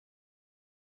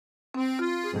A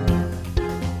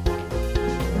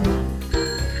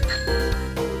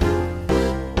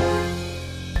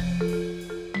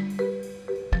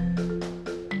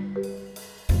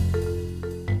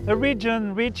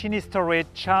region rich in history,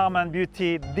 charm and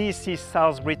beauty, this is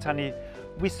South Brittany,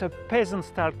 with a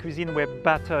peasant-style cuisine where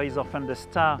batter is often the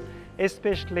star,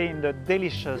 especially in the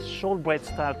delicious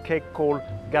shortbread-style cake called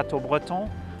gâteau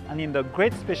Breton, and in the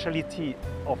great speciality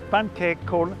of pancake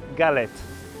called galette.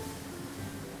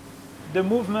 The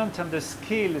movement and the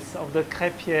skills of the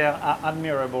crêpière are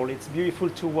admirable. It's beautiful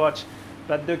to watch,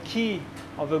 but the key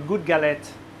of a good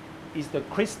galette is the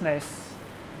crispness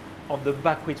of the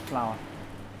buckwheat flour.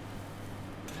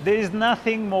 There is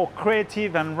nothing more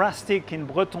creative and rustic in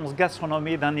Breton's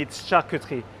gastronomy than its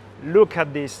charcuterie. Look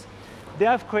at this. They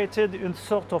have created a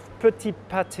sort of petit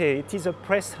paté. It is a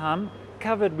pressed ham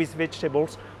covered with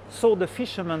vegetables, so the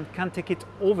fishermen can take it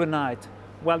overnight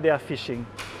while they are fishing.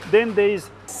 Then there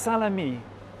is salami,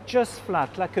 just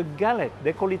flat, like a galette.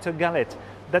 They call it a galette,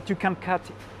 that you can cut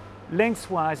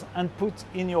lengthwise and put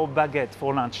in your baguette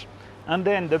for lunch. And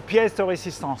then the pièce de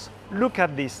résistance. Look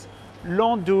at this.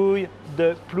 L'andouille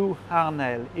de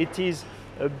plouharnel. It is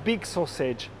a big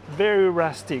sausage, very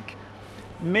rustic,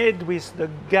 made with the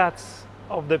guts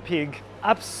of the pig.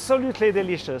 Absolutely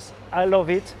delicious. I love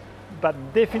it, but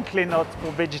definitely not for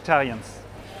vegetarians.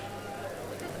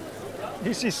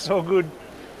 This is so good.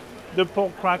 The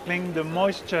pork crackling, the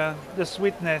moisture, the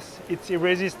sweetness, it's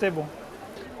irresistible.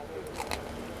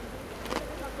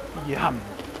 Yum!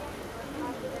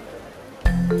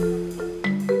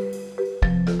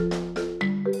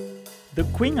 The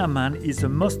Kouign Amann is the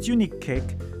most unique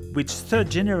cake which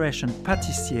third-generation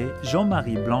pâtissier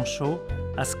Jean-Marie Blanchot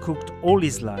has cooked all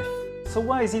his life. So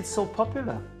why is it so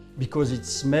popular? Because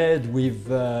it's made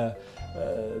with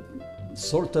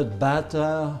salted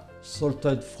batter,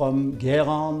 salted from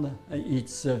Guérande.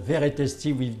 It's very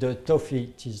tasty with the toffee.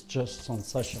 It is just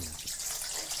sensational.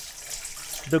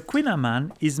 The Kouign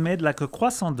Amann is made like a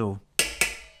croissant dough.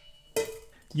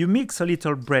 You mix a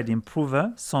little bread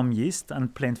improver, some yeast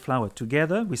and plain flour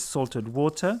together with salted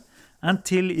water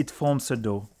until it forms a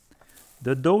dough.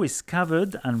 The dough is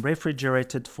covered and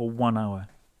refrigerated for 1 hour.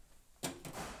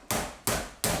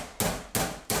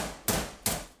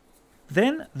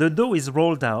 Then the dough is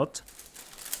rolled out,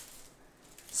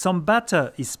 some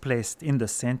batter is placed in the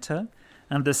center,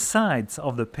 and the sides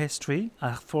of the pastry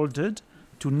are folded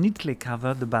to neatly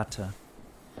cover the batter.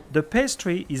 The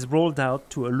pastry is rolled out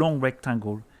to a long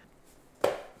rectangle,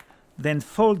 then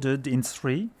folded in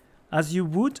 3 as you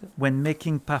would when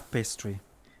making puff pastry.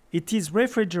 It is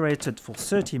refrigerated for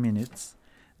 30 minutes,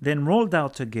 then rolled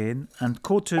out again and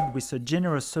coated with a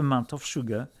generous amount of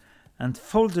sugar and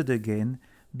folded again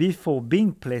before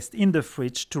being placed in the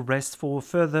fridge to rest for a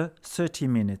further 30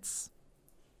 minutes.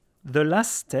 The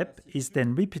last step is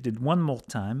then repeated one more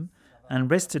time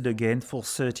and rested again for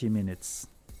 30 minutes.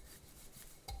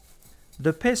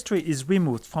 The pastry is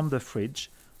removed from the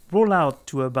fridge, rolled out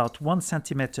to about 1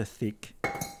 centimeter thick.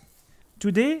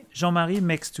 Today, Jean-Marie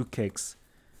makes 2 cakes,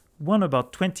 one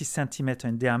about 20 centimeters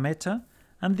in diameter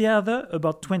and the other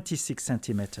about 26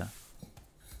 centimeters.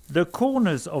 The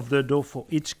corners of the dough for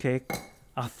each cake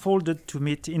are folded to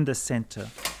meet in the center.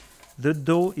 The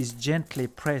dough is gently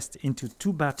pressed into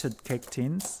 2 battered cake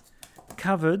tins,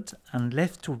 covered and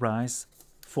left to rise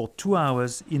for 2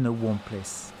 hours in a warm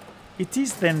place. It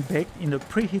is then baked in a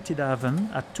preheated oven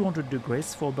at 200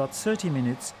 degrees for about 30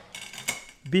 minutes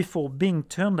before being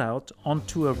turned out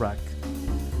onto a rack.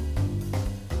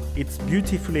 It's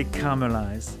beautifully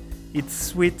caramelized, it's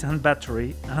sweet and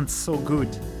buttery and so good.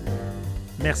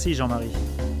 Merci Jean-Marie.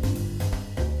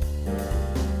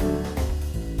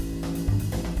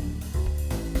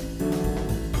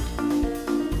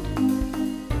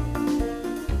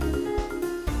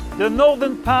 The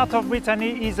northern part of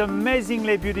Brittany is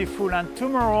amazingly beautiful, and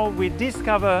tomorrow we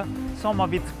discover some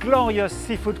of its glorious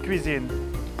seafood cuisine.